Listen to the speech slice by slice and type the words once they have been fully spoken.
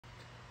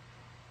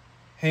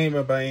Hey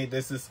everybody,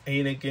 this is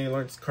Ada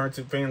Gaylord's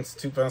Cartoon Fans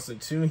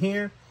 2002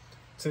 here.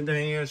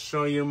 Today I'll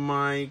show you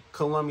my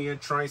Columbia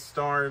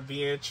TriStar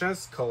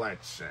VHS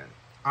collection.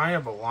 I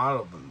have a lot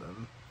of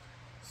them.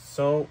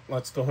 So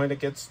let's go ahead and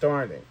get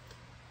started.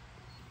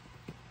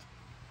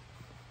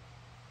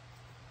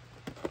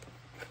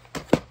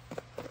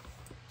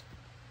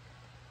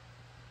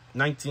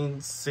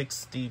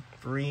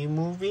 "1963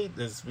 movie,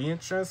 this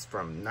VHS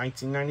from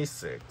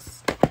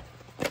 1996.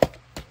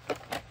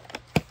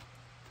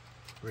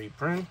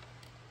 Reprint.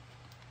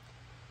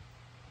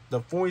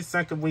 The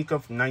 42nd week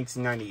of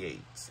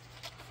 1998.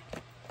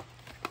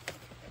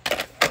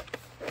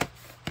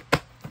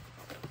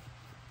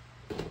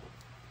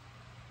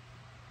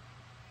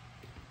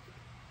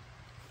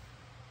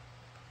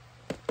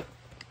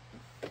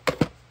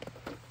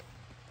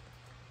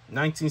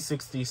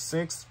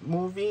 "1966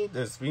 movie,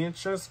 this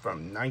VHS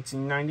from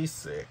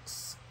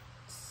 1996.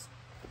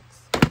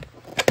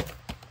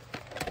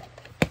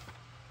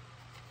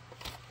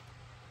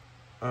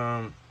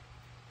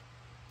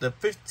 The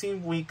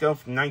 15th week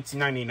of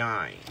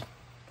 1999.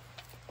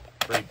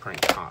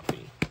 Reprint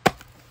copy.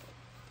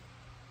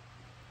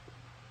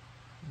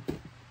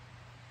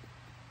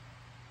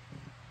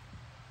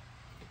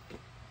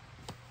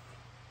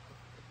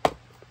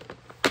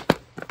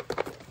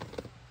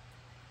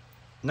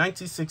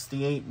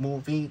 "1968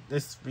 movie,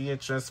 this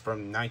VHS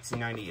from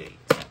 1998.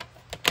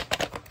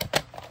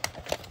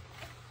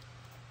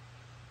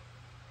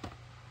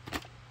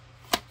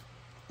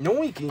 No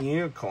one can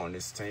hear calling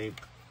this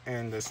tape,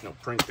 and there's no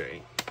print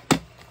date.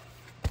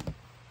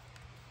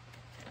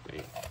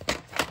 Okay.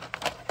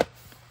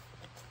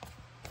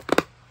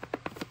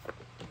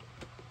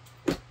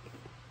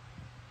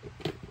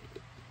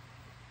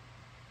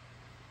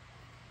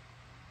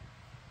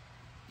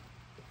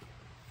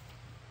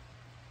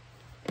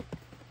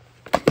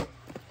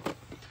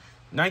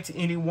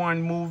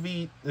 "1981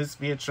 movie, this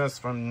VHS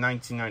from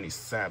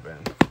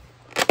 1997.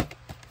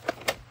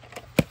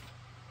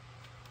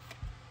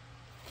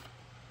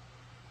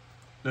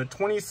 The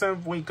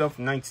 27th week of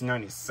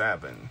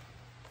 1997.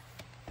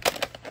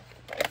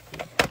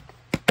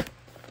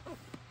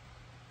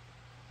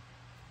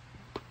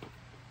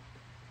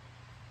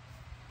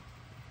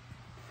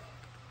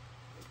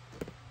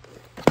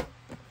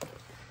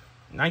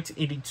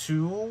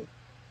 "1982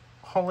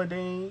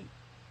 holiday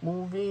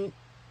movie,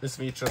 this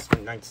VHS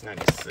from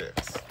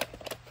 1996.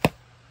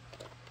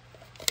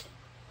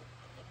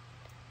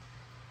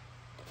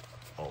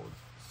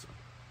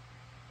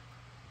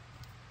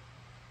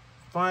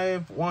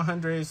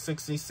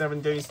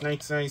 167 days,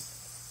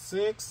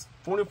 1996.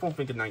 44th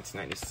week of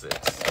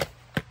 1996.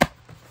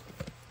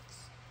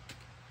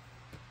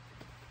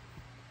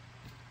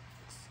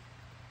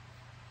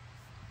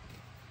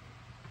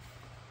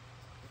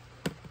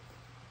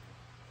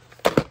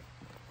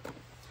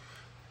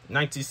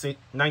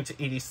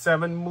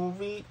 "1987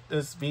 movie,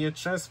 this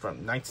VHS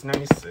from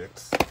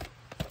 1996.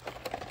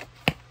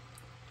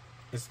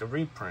 It's the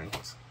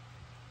reprint.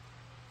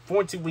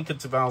 14th week of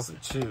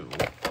 2002.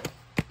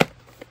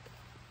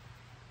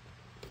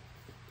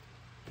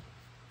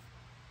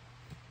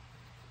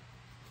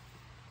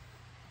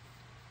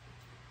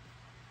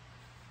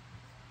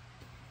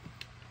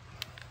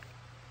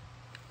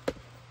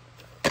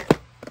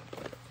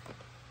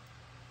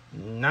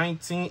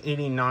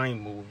 "1989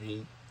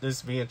 movie,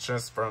 this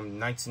VHS from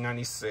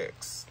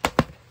 1996.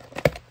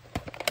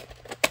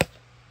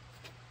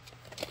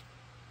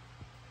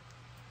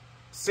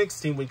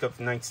 "16th week of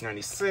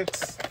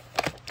 1996.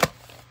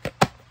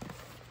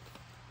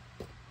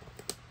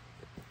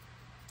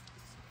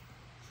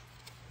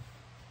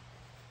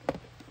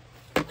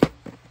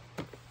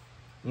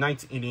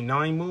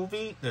 "1989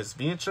 movie, this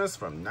VHS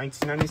from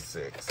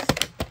 1996.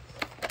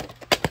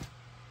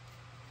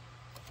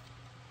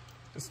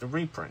 It's the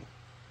reprint.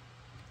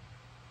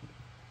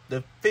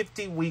 The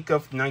 50th week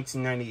of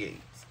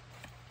 1998.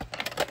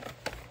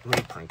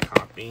 Reprint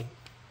copy.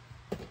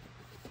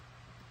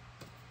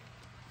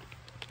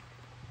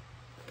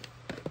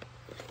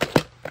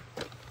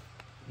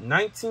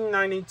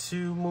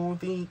 "1992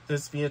 movie,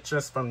 this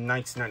VHS from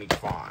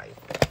 1995.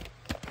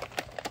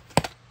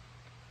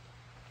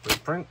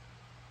 Reprint.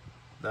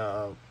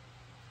 The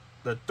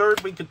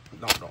 3rd week of,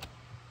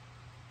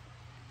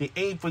 the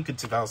 8th week of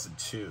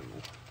 2002.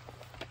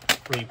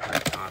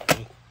 Reprint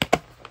copy.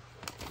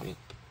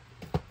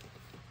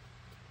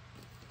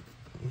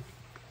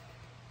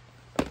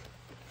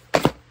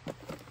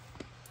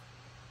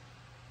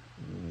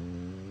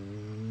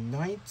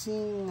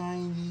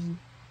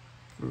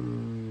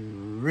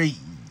 "1993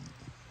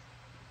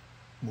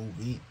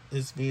 movie,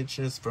 this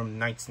VHS from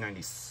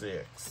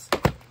 1996.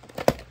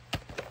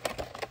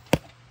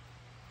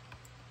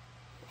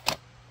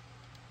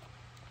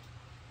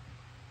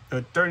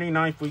 The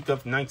 39th week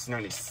of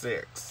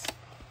 1996.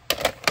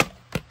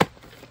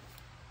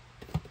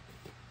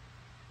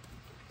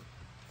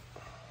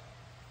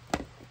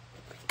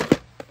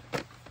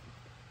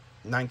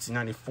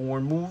 "1994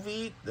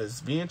 movie,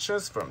 this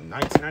VHS from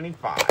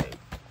 1995.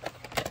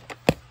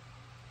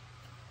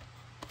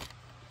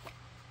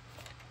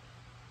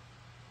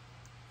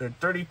 The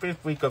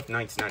 35th week of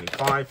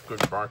 1995, good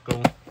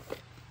barcode.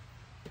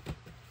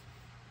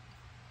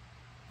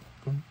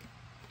 Boom.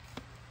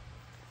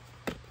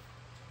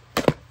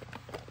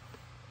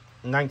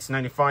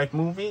 1995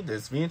 movie,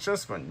 this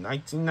VHS from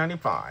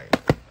 1995.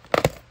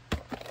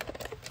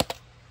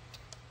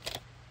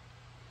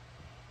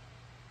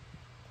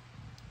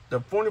 The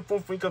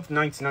 44th week of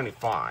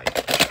 1995.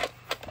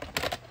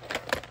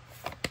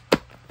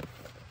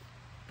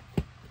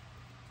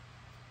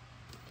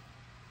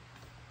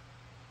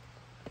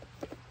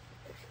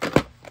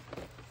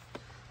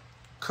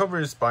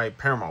 Covers by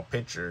Paramount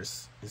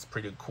Pictures is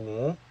pretty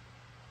cool.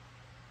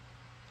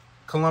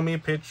 Columbia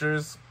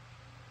Pictures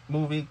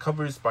movie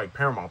covers by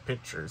Paramount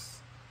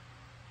Pictures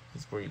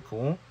is pretty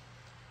cool.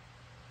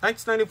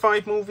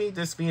 1995 movie,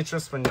 this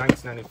VHS from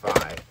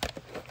 1995.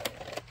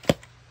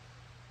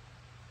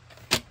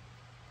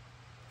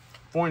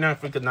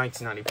 49th week of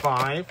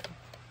 1995.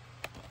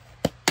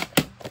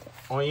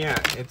 Oh yeah,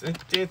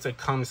 it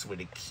comes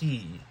with a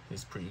key.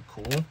 It's pretty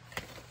cool.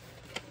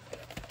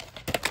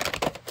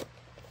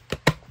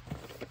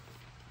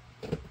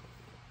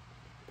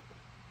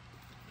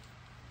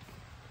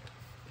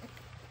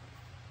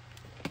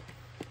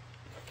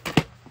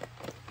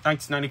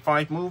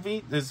 $1995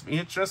 movie, this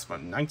VHS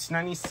from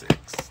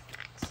 1996.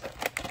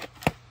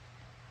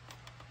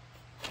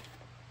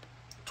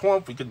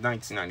 12th week of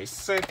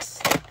 1996.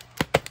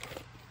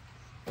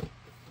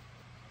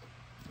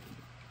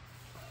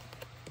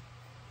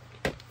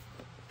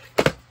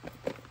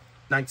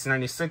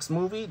 1996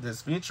 movie,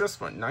 this VHS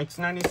from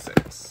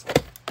 1996.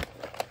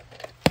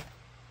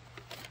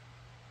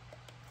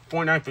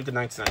 49th week of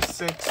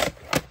 1996.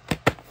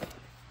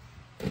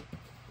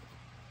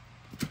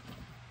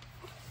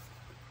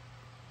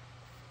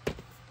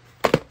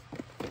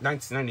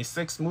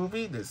 1996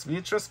 movie, this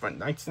VHS from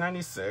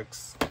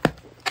 1996.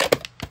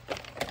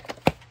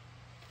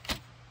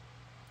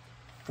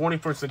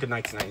 41st week of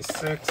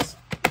 1996.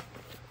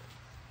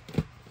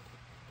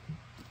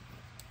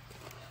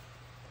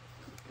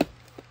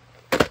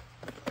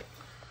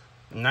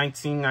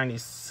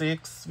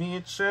 1996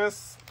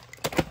 VHS.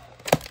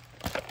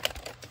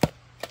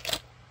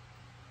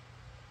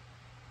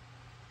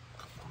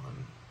 Come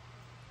on.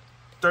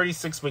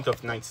 36th week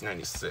of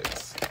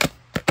 1996.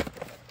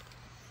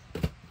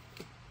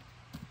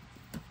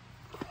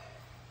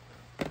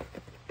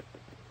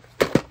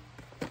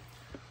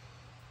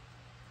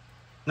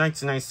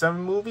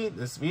 1997 movie,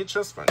 this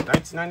VHS from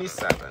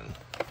 1997.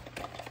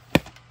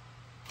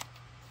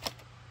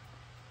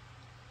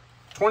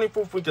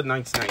 24th week of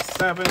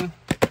 1997.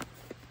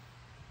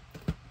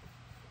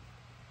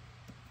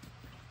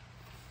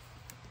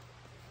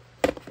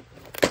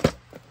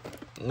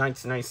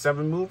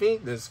 1997 movie,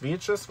 this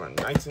VHS from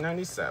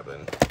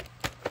 1997.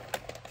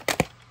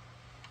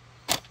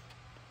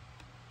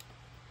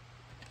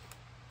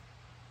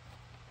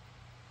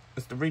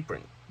 It's the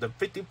reprint. The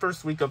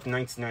 51st week of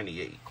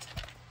 1998.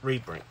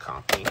 Reprint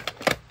copy.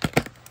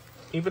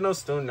 Even though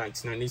still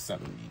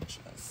 1997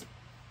 VHS.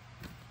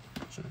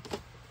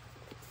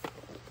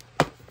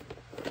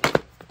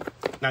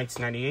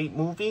 1998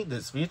 movie,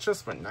 this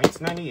VHS from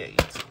 1998.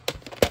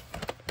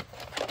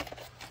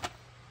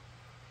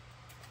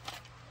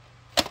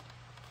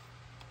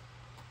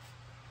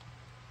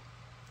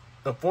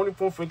 The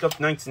 44th week of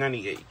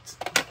 1998.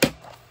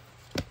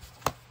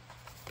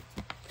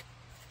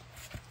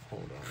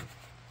 Hold on.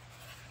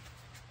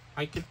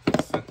 I get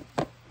this.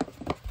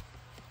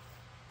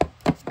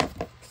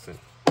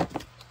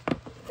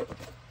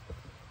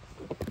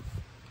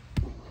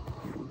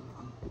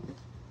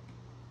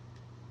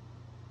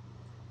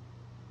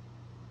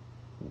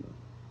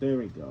 There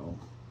we go.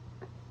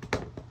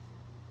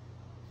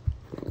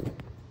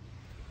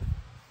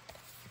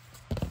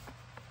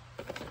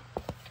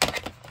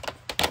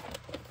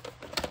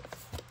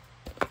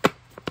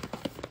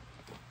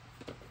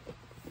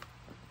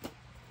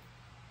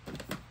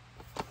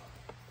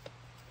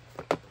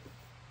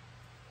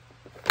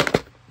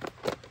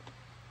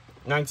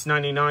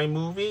 $19.99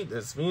 movie,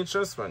 this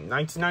VHS from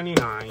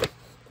 $19.99.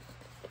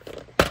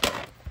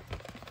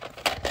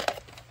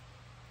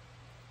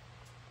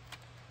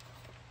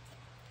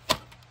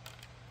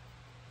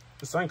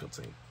 The cycle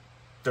tape.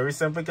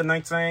 37th week of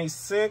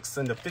 1996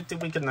 and the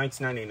 50th week of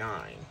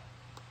 1999.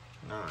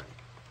 9.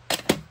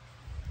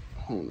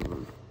 Hold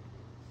on.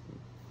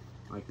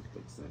 I can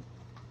fix it.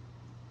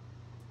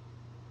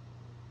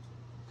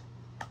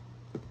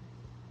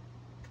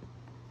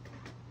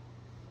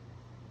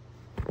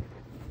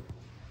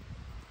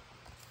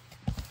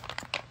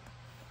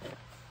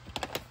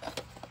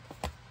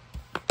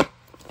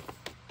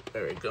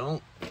 There we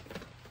go.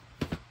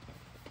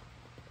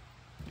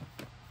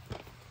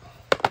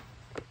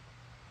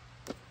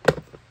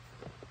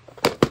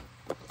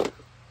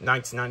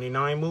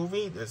 $19.99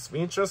 movie, this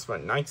VHS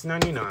from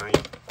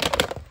 $19.99.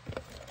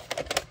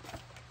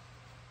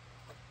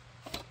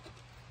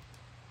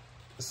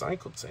 The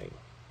cycle tape.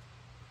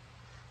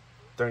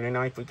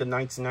 39th week of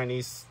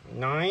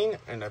 1999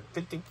 and the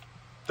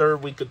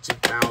 53rd week of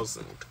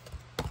 2000.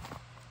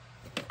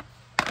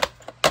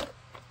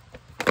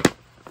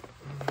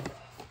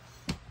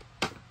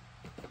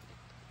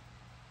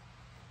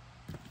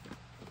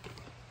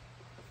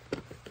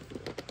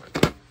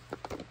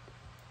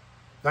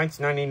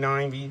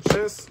 1999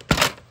 VHS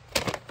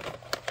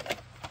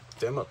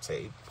demo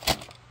tape.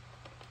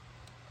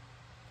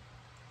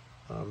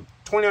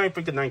 29th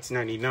week of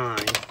 1999.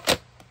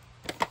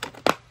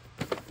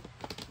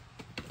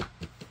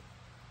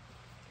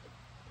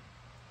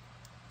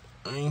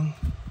 I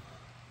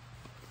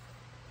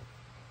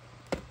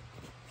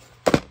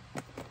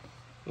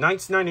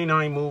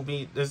 1999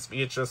 movie. This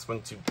VHS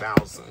from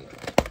 2000.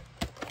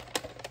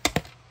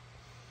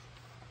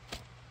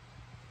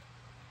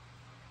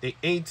 The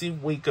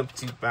 18th week of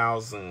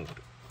 2000.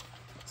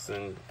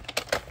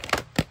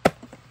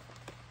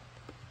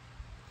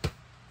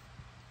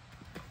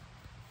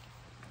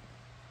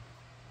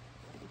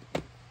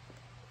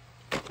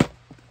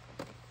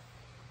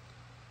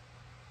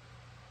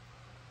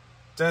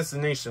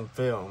 Destination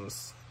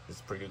Films is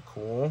pretty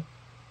cool.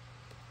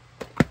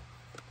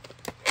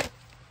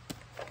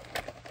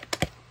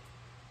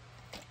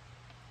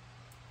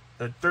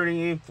 The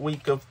 38th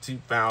week of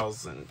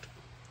 2000.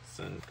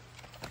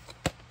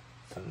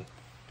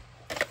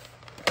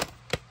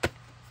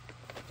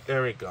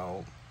 There we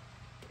go.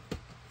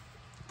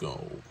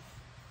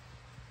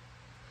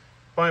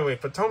 By the way,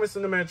 for Thomas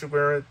and the Magic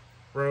Road,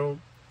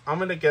 I'm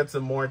gonna get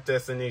some more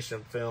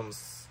Destination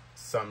Films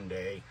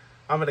someday.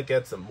 I'm gonna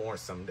get some more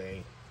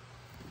someday.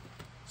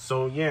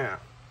 So yeah.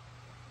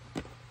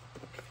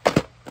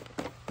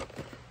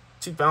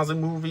 2000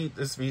 movie.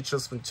 This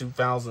VHS from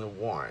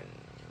 2001.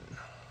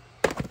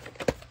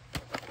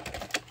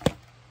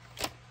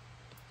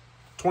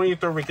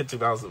 23rd week of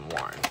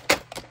 2001.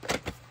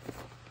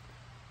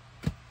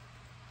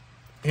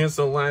 Here's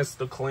the last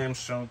the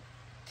clamshell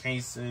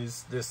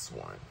cases. This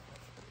one.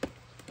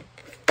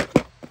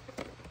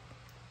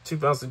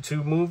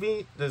 2002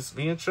 movie. This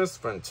VHS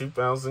from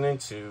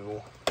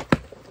 2002.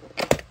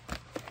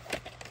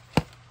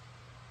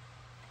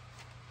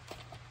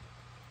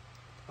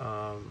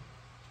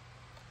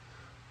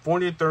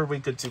 43rd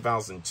week of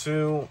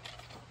 2002.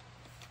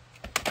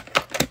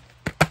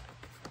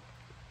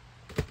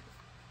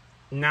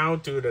 Now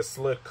do the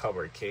slip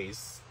cover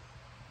case.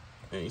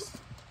 Nice.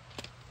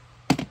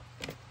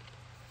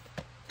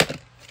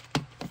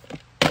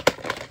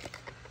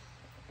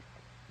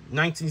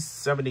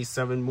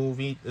 '77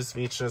 movie. This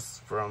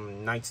VHS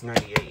from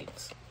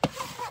 1998.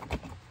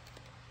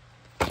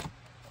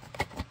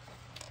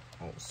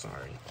 Oh,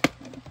 sorry.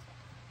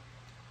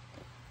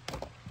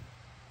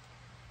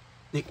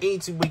 The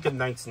 18th week of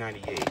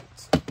 1998.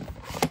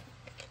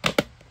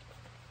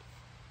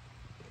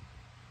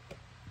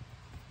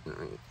 All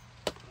right.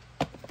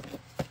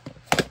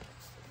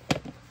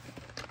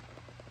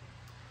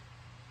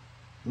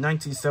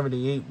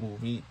 '78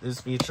 movie.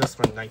 This VHS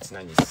from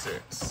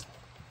 1996.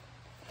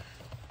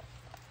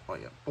 Oh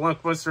yeah,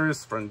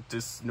 Blockbusters from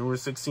November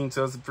 16,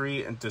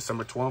 2003 and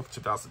December 12,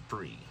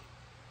 2003.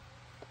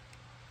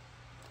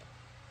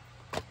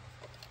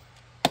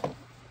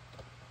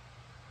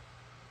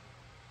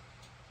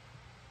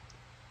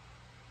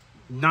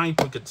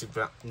 Ninth week of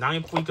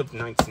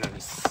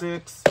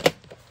 1996.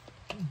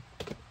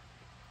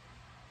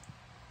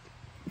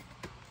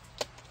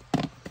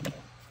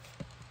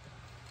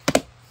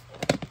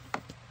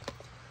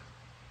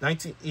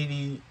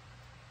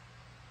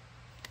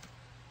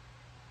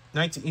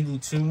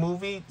 '1982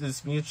 movie.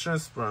 This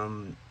VHS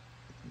from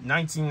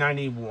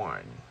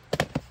 1991.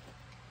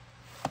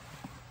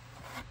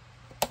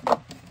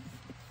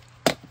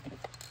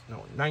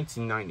 No,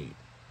 1990.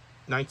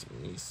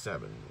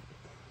 1987.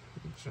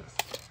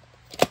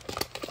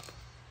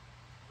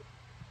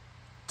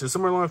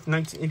 December 11th,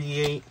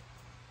 1988.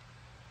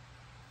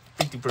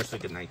 51st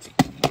week of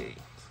 1988.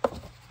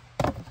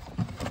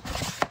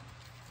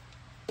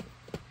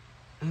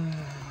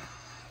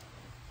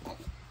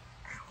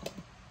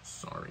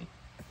 Sorry.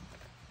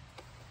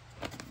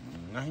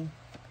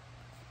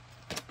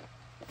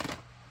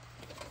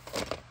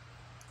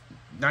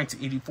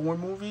 1984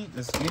 movie.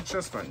 This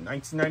VHS from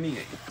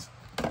 1998.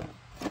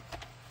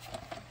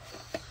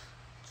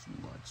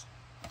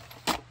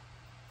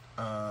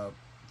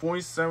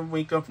 47th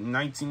week of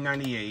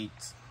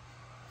 1998.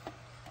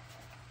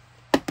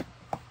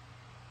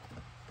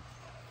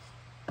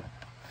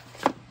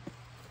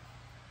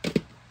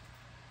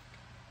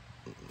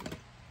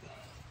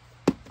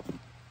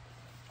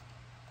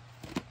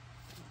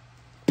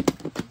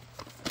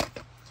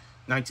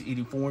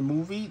 '1984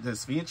 movie.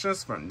 This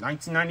VHS from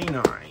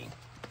 1999.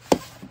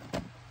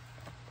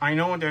 I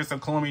know there's a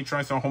Columbia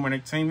TriStar Home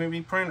Entertainment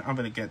reprint I'm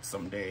gonna get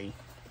someday.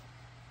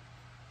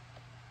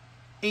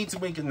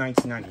 8th week of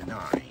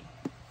 1999.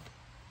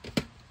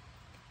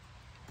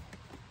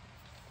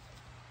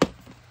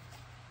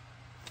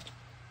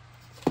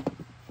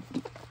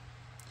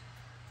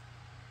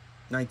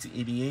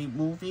 1988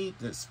 movie.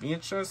 This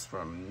VHS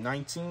from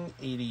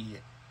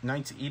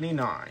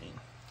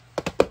 1989.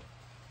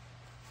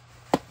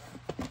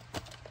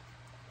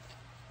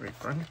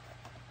 Reprint.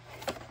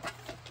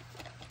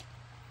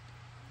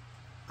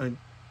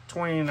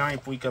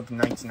 29th week of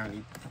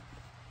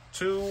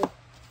 1992.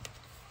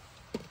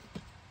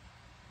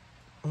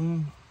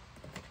 1991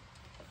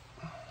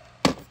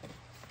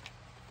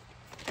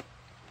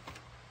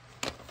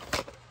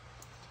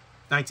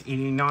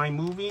 1989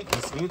 movie,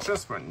 this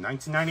VHS from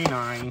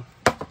 1999.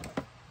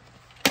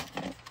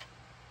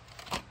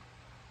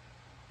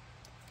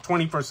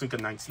 21st week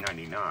of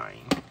 1999.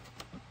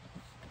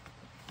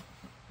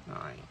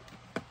 Alright.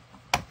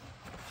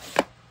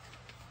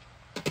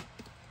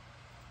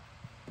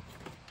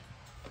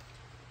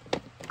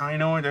 I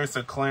know there's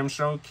a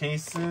clamshell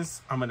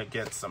cases I'm gonna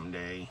get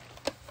someday.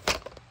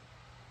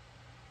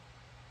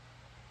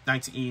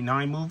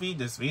 1989 movie,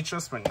 this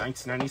VHS from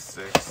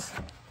 1996.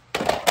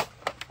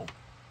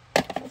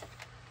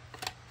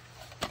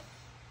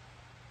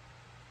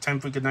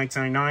 10th week of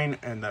 1999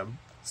 and the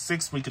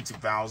 6th week of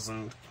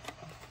 2000.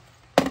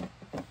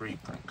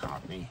 Reprint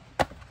copy.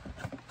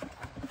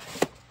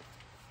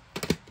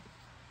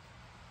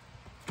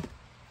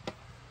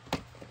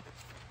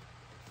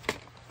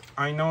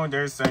 I know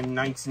there's a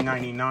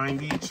 1999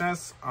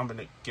 VHS I'm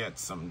gonna get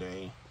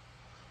someday.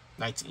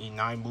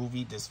 1989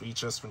 movie, this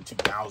VHS from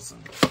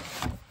 2000.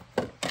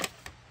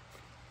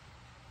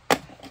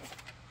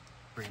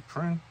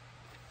 Reprint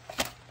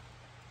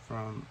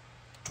from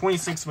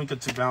 26th week of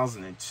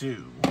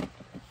 2002.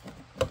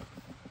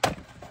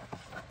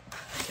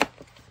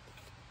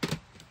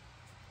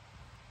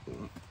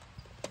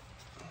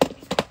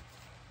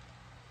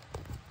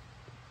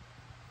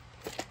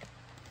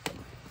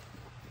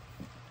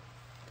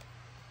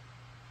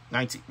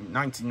 '90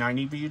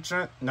 1990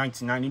 VHS,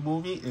 1990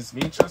 movie is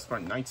VHS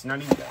from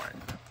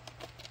 1991.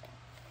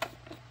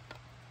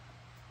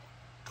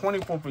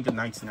 24th week of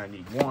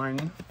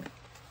 1991.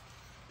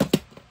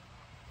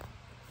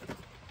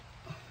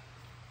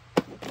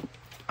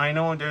 I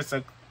know there's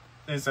a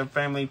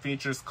family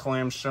features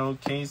clamshell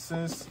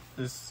cases.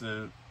 This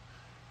I'm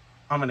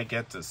gonna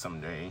get this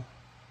someday.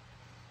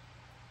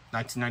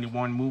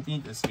 1991 movie.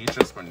 This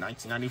VHS from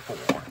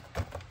 1994.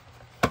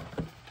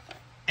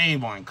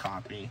 A1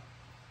 copy.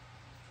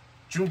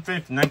 June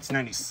 5th,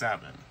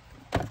 1997.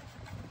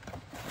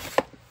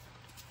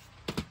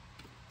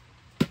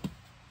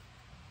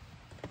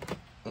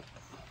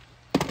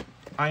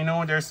 I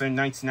know there's a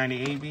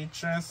 1998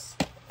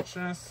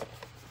 VHS.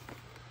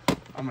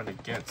 I'm gonna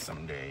get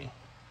someday.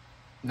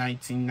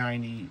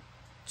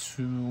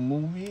 1992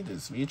 movie.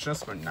 This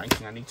VHS from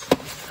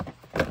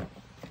 1992.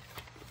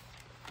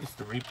 It's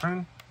the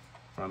reprint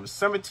from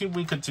 17th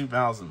week of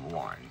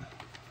 2001.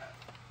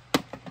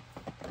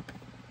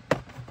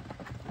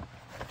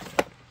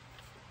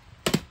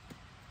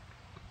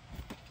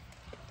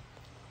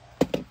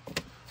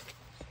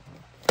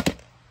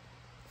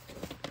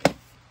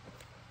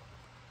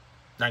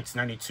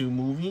 '92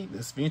 movie.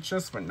 This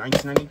VHS from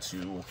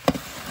 1992.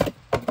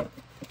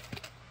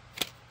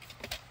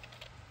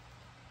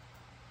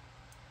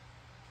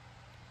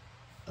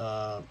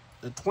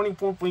 The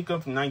 24th week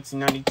of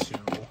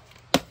 1992.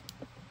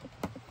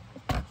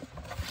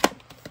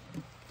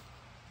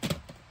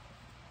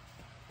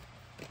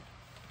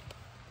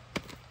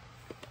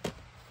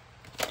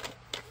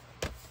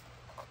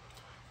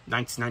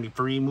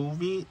 '93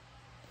 movie.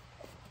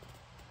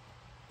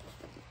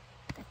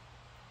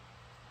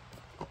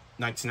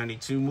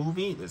 1992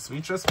 movie. This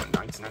VHS from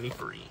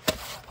 1993.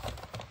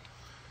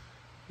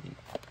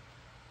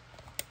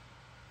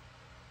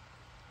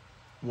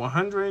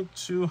 (100,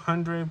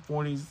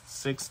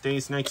 246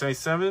 days,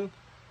 1997,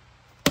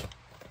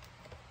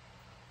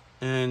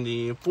 and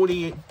the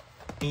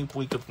 48th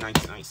week of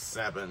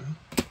 1997.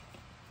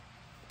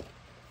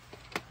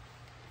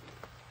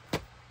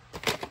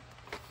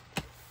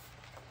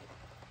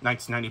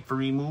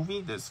 (1993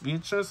 movie. This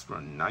VHS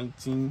from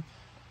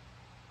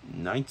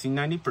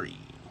 1993.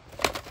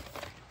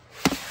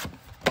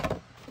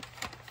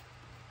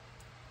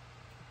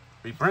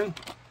 Reprint.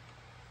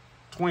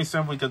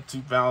 27th week of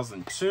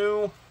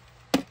 2002.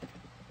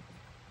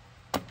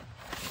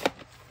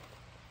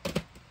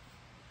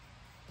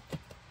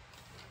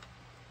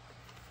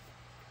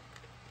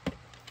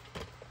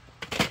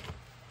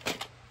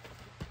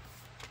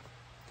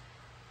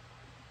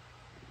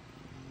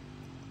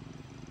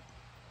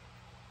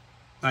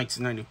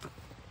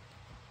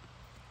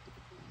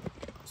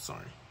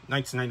 Sorry,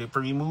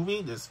 1993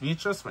 movie. This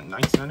VHS from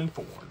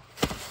 1994.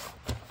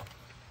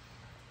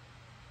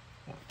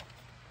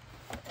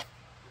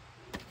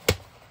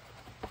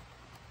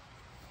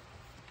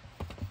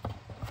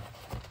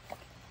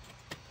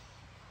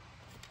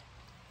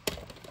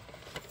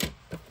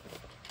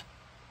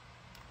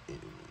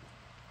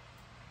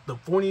 The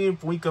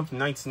 40th week of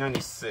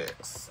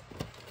 1996.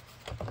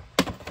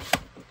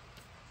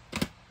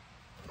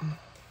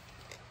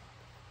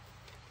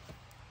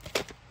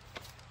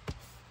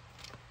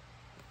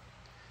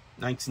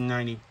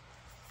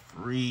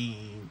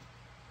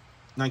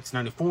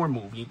 1994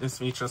 movie. This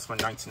VHS from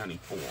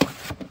 1994.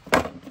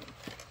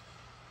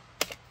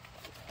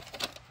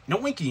 No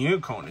Winky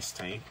Unicorn is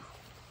tape.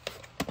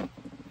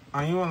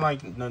 I even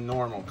like the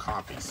normal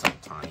copy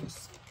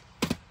sometimes.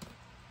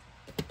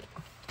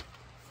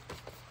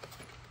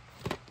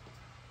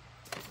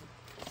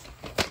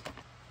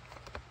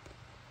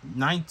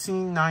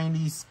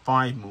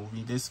 '95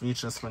 movie. This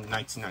VHS from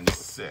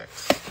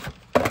 1996.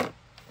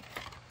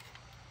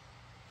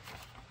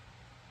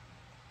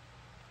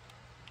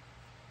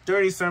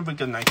 37th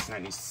week of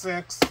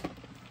 1996.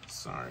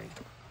 Sorry,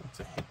 that's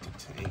a hit to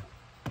take.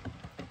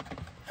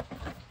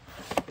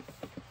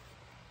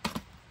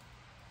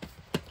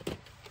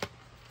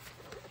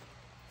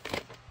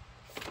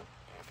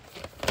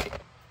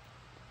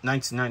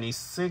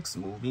 ...1996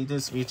 movie.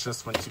 This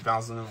VHS from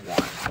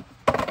 2001.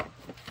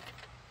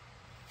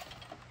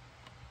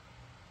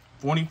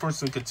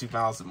 41st week of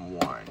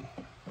 2001.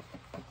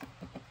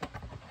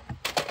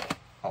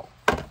 Oh,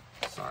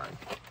 sorry.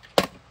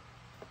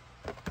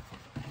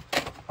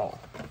 Oh,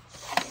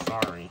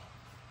 sorry.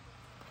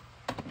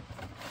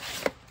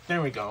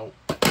 There we go.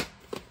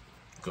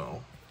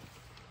 Go.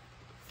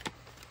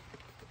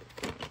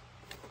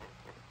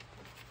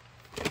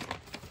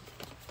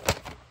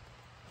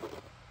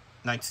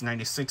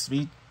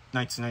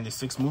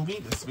 ...1996 movie.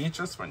 This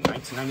VHS from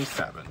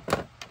 1997.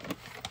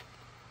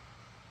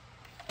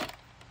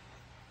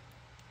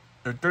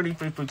 The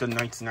 35th week of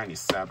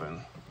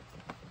 1997.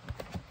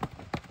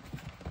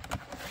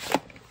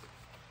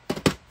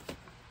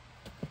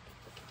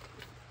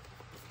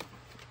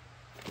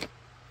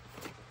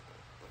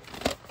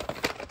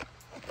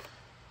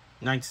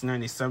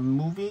 ...1997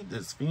 movie.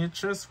 This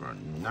VHS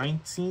from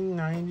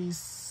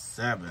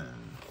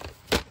 1997.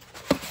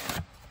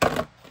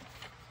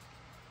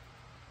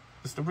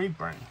 It's the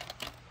reprint.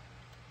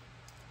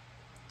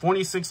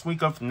 46th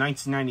week of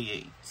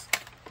 1998.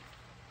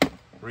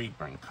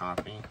 Reprint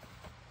copy.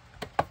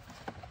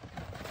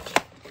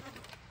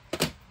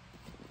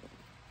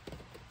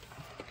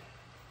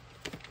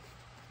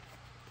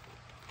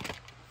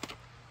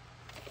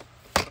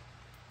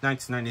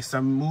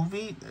 ...1997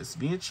 movie. This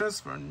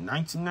VHS from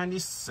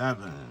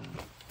 1997.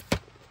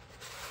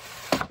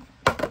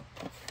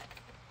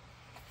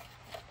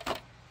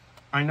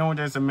 I know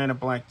there's a Men in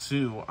Black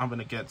 2 I'm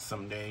gonna get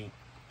someday.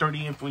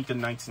 30th week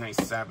of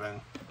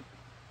 1997.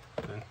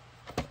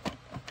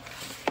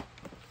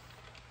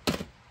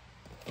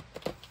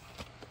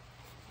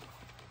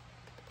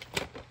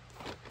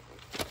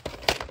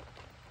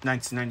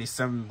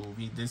 1997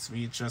 movie. This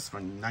VHS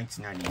from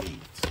 1998.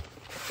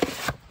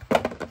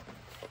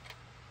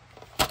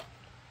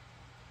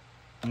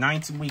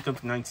 9th week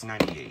of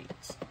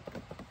 1998.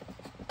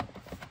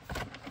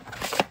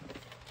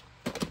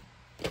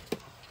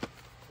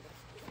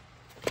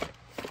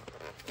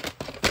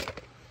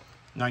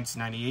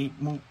 1998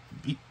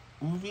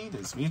 movie.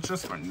 This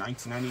VHS from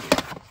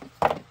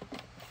 1998.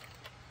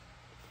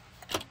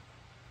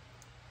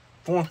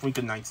 4th week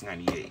of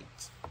 1998.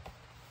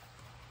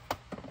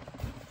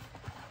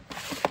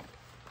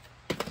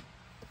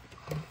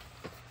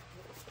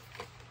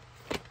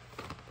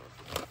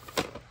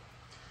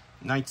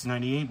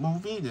 1998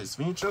 movie. This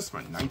VHS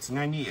from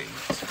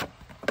 1998.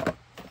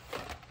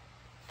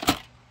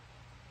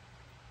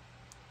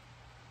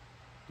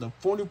 The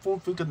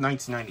 44th week of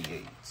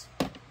 1998.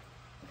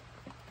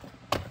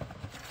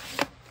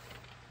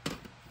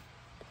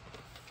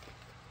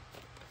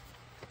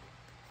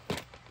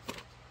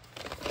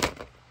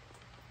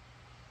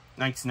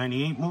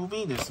 1998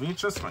 movie. This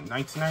VHS from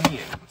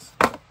 1998.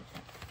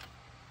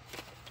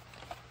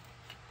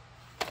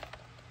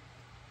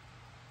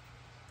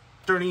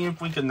 th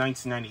week of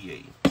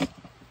 1998.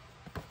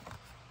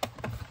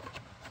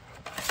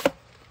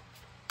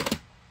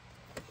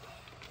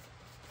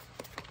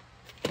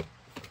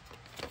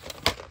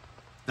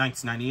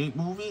 1998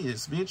 movie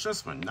is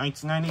VHS from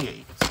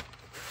 1998.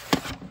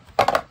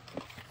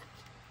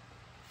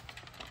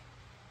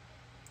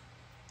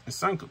 It's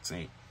cycle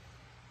tape.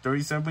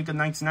 37th week of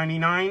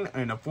 1999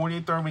 and the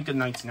 43rd week of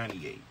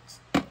 1998.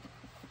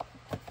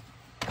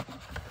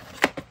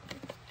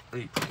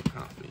 Replay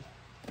copy.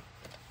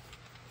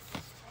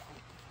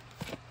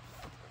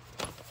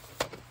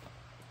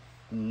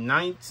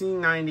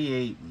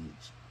 $19.98 each.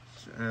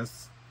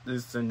 This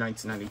is the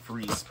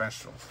 1993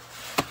 special.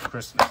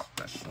 Christmas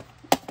special.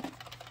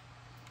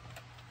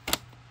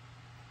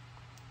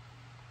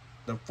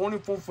 The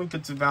 44th week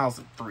of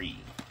 2003.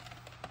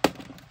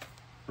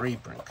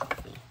 Reprint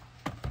copy.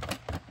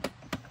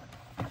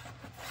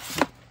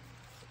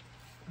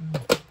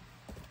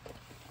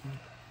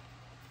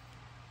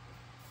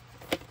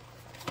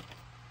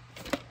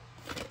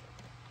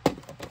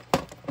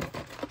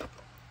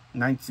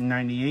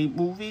 $1998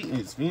 movie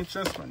is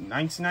VHS from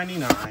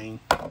 1999.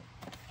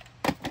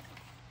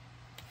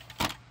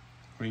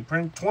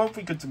 Reprint 12th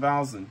week of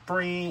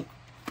 2003.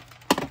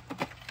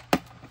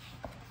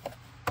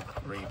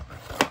 Reprint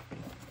copy.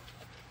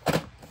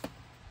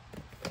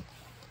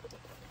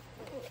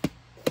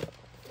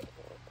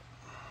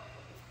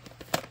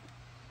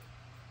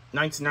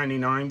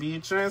 $1999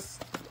 VHS.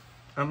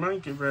 I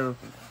might get rid of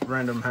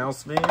Random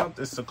House video.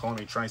 This is a Call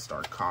Me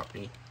TriStar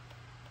copy.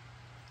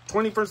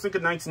 21st week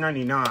of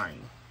 1999.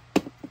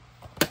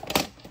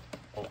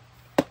 Oh,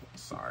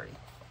 sorry.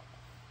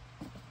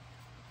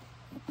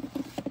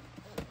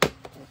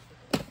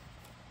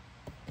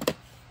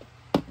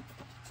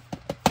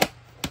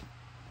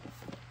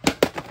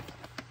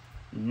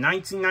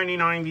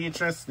 $19.99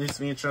 VHS. This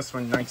VHS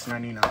from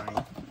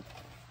 1999.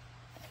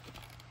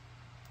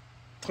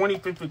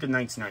 25th week of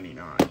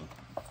 1999.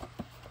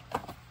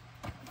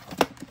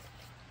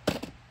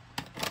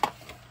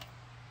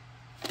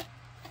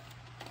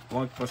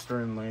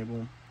 Blockbuster and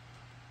label.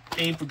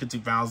 8th week of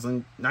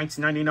 2000.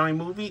 1999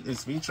 movie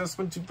is VHS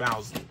from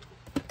 2000.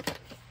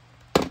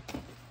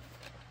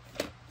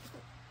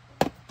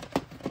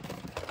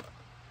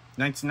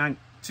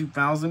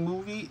 2000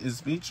 movie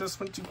is VHS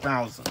from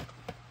 2000.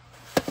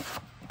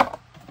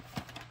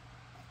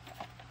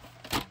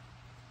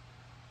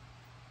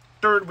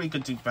 Third week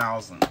of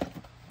 2000.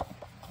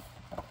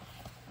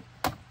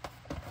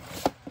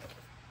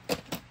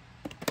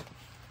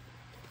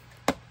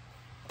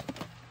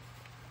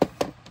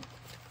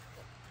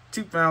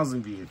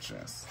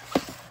 VHS.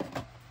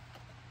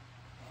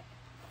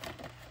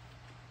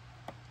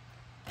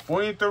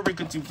 43rd week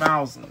of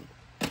 2000.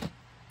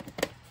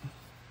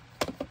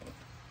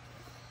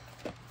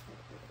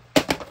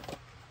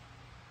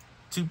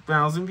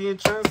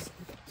 VHS.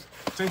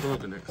 Take a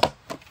look at this.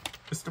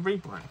 It's the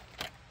replay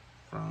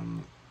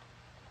from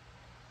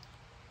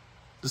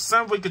the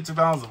 7th week of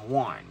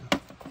 2001.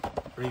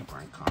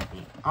 Reprint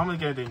copy. I'm gonna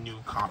get a new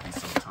copy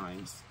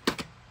sometimes.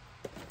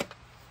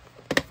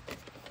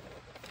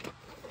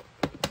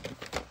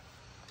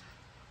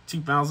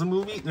 2000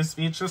 movie. This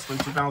VHS from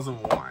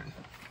 2001.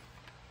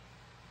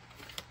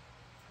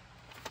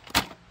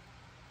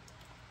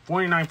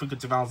 49th week of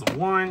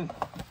 2001.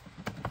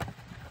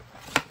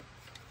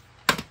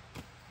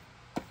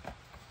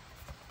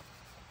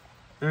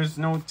 There's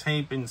no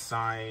tape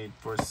inside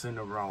for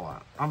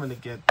Cinderella. I'm gonna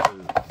get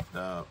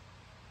the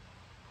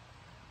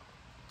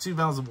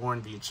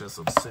 2001 VHS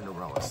of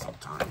Cinderella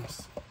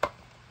sometimes.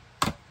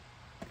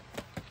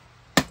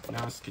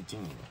 Now let's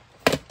continue.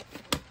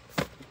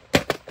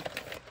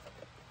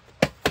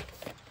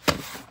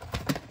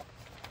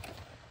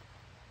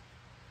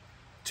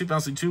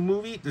 2002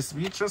 movie. This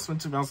VHS from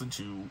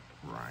 2002.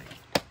 Right.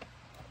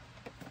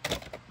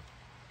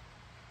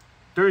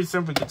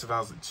 37th week of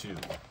 2002.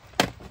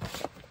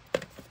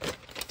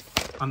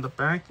 On the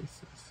back it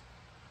says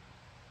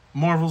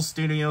Marvel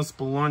Studios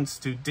belongs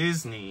to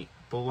Disney,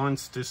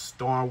 belongs to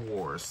Star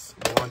Wars,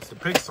 belongs to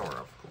Pixar,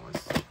 of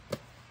course.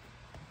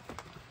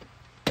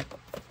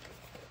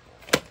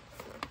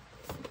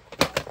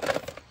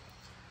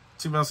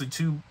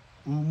 (2002)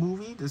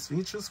 movie. This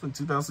VHS from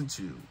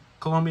 2002.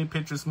 Columbia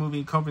Pictures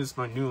movie covers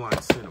by New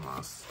Line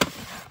Cinemas.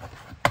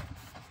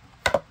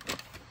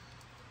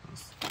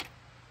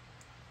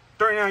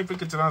 39th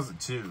week of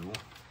 2002.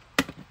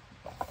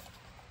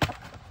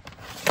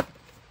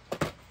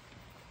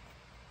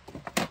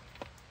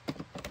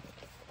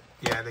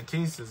 Yeah, the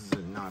case is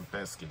not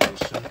best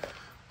condition.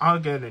 I'll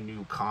get a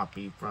new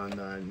copy from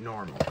the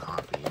normal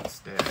copy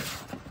instead.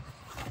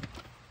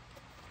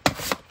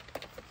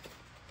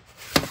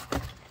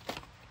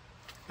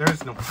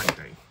 There's no print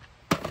date.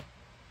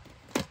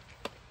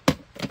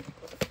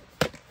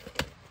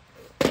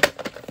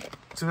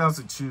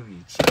 2002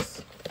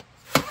 VHS.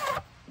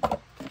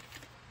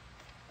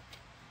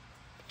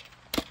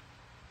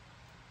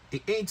 The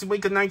 8th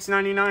week of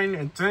 1999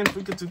 and 10th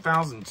week of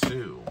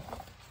 2002.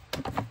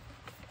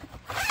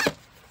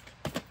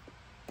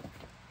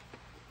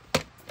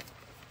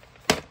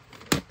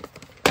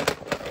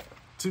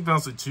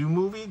 (2002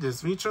 movie.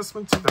 This VHS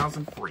from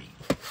 2003.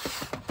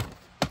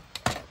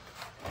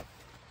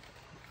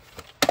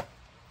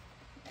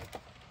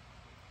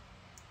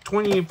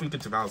 (20th week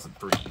of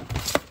 2003.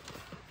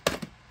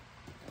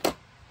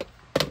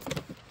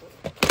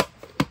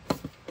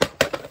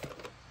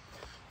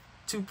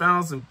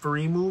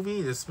 2003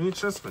 movie. This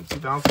VHS from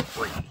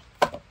 2003.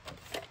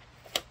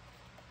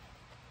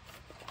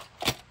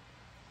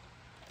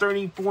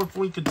 34th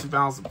week of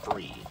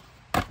 2003.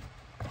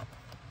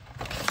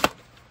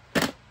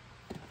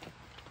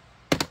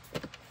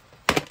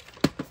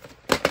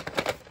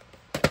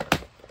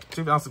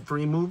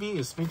 2003 movie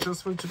is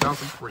features from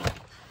 2003.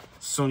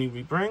 Sony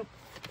reprint.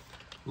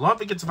 Love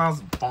Week of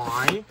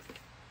 2005.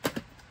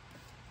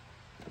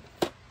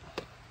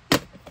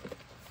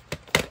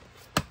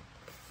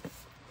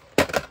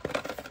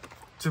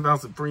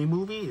 (2003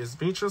 movie is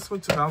features from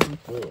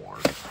 2004.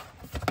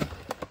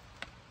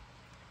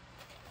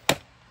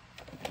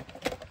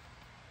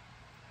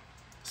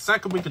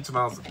 Second week of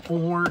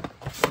 2004.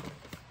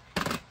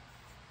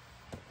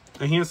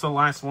 And here's the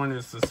last one.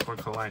 This is for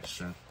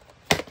collection.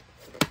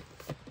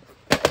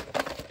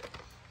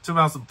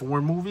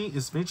 2004 movie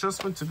is features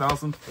from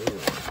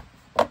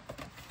 2004.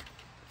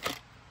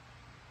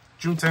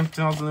 June 10th,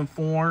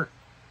 2004.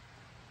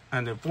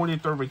 And then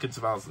 43rd week of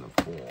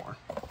 2004.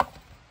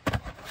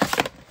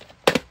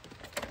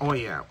 Oh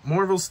yeah,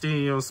 Marvel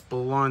Studios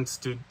belongs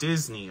to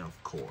Disney,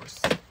 of course.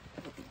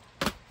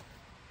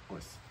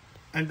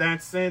 And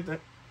that's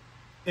it.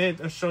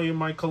 I'll show you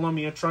my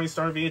Columbia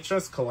TriStar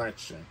VHS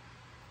collection.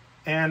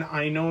 And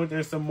I know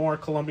there's a more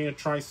Columbia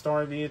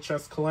TriStar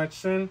VHS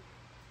collection.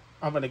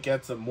 I'm gonna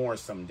get some more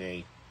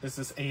someday. This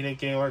is 8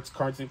 Gaylords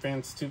Cartoon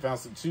Fans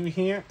 2002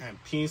 here,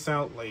 and peace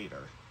out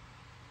later.